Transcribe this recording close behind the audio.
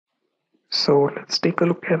So let's take a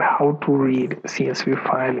look at how to read CSV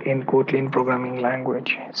file in Kotlin programming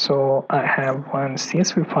language. So I have one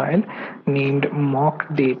CSV file named mock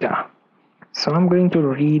data. So I'm going to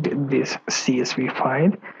read this CSV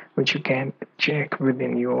file, which you can check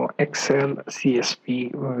within your Excel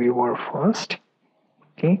CSV viewer first.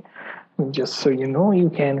 Okay, just so you know, you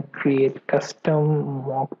can create custom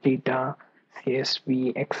mock data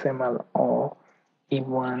CSV, XML, or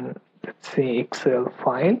even let's say Excel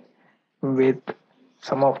file with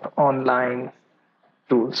some of the online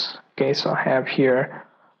tools. Okay, so I have here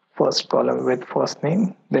first column with first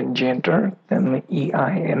name, then gender, then the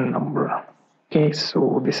EIN number. Okay,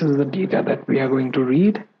 so this is the data that we are going to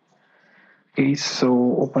read. Okay,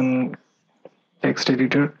 so open text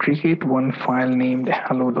editor, create one file named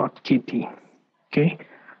hello.kt. Okay,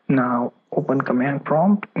 now open command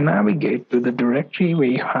prompt, navigate to the directory where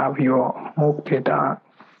you have your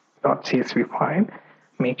mockdata.csv file.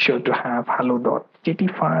 Make sure to have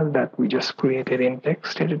hello.kt file that we just created in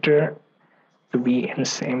text editor to be in the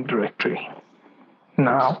same directory.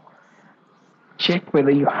 Now check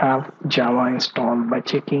whether you have Java installed by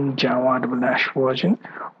checking Java version.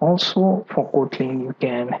 Also for Kotlin, you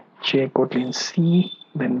can check Kotlin C,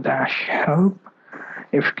 then dash help.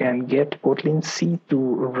 If you can get Kotlin C to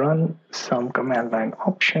run some command line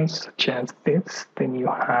options such as this, then you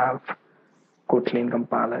have Kotlin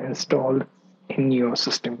compiler installed in your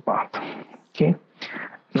system path. Okay.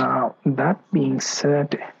 Now that being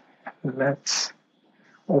said, let's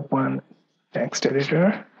open text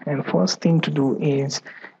editor, and first thing to do is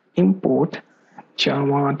import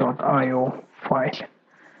java.io file.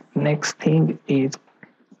 Next thing is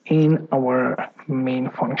in our main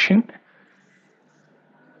function,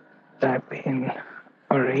 type in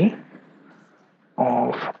array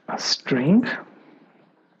of a string.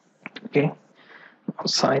 Okay,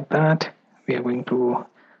 outside that we are going to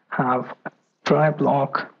have a try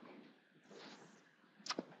block,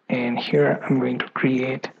 and here I'm going to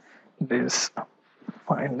create this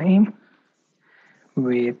file name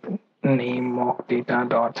with name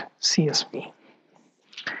mockdata.csv.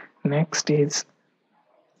 Next is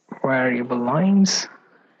variable lines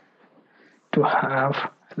to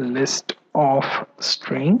have list of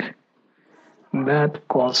string that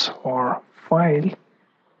calls for file,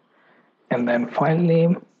 and then file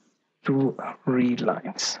name to read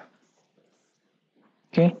lines.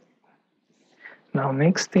 Okay. Now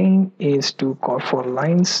next thing is to call for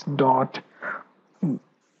lines dot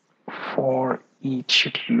for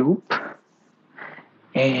each loop,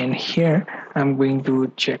 and here I'm going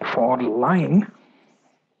to check for line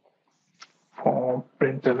for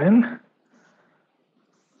println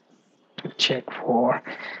to check for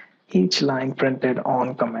each line printed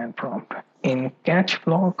on command prompt. In catch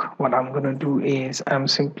block, what I'm going to do is I'm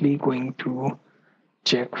simply going to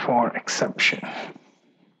check for exception.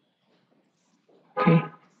 Okay,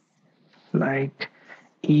 like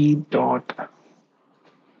e dot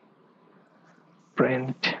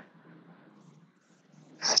print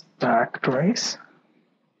stack trace.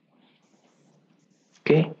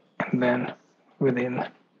 Okay, and then within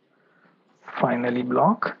finally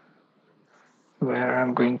block, where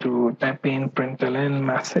I'm going to type in println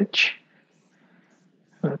message.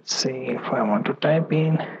 Let's say if I want to type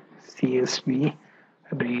in CSV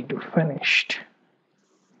read finished.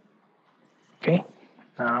 Okay,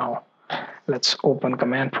 now let's open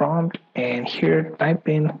command prompt, and here type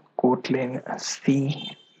in Kotlin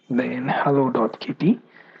C, then hello.kt,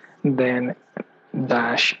 then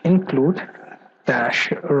dash include dash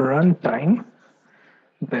runtime,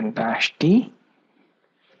 then dash t,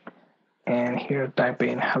 and here type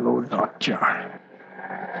in hello.jar.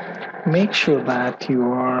 Make sure that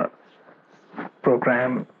your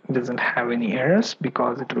program doesn't have any errors,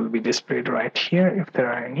 because it will be displayed right here if there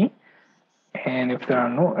are any. And if there are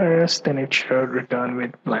no errors, then it should return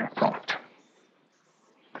with blank prompt.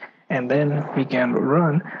 And then we can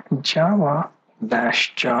run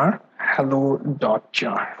java-jar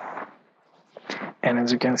hello.jar. And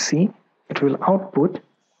as you can see, it will output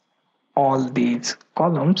all these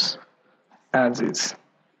columns as is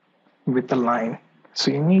with a line.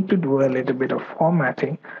 So you need to do a little bit of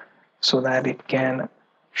formatting so that it can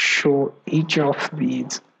show each of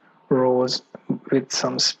these rows with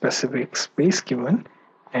some specific space given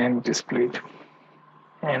and displayed.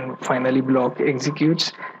 And finally block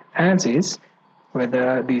executes as is,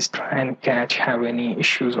 whether these try and catch have any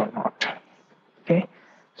issues or not. Okay,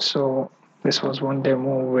 so this was one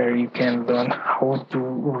demo where you can learn how to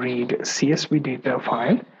read CSV data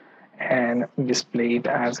file and display it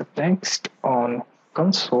as a text on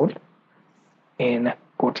console in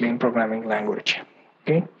Kotlin programming language.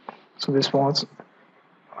 Okay, so this was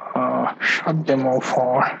short demo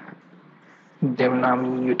for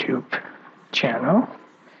Devnami YouTube channel.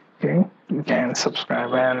 Okay, you can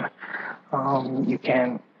subscribe and you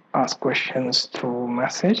can ask questions through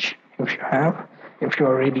message if you have. If you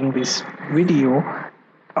are reading this video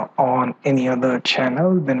on any other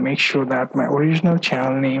channel, then make sure that my original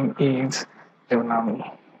channel name is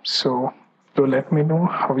Devnami. So do let me know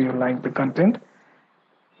how you like the content.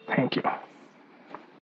 Thank you.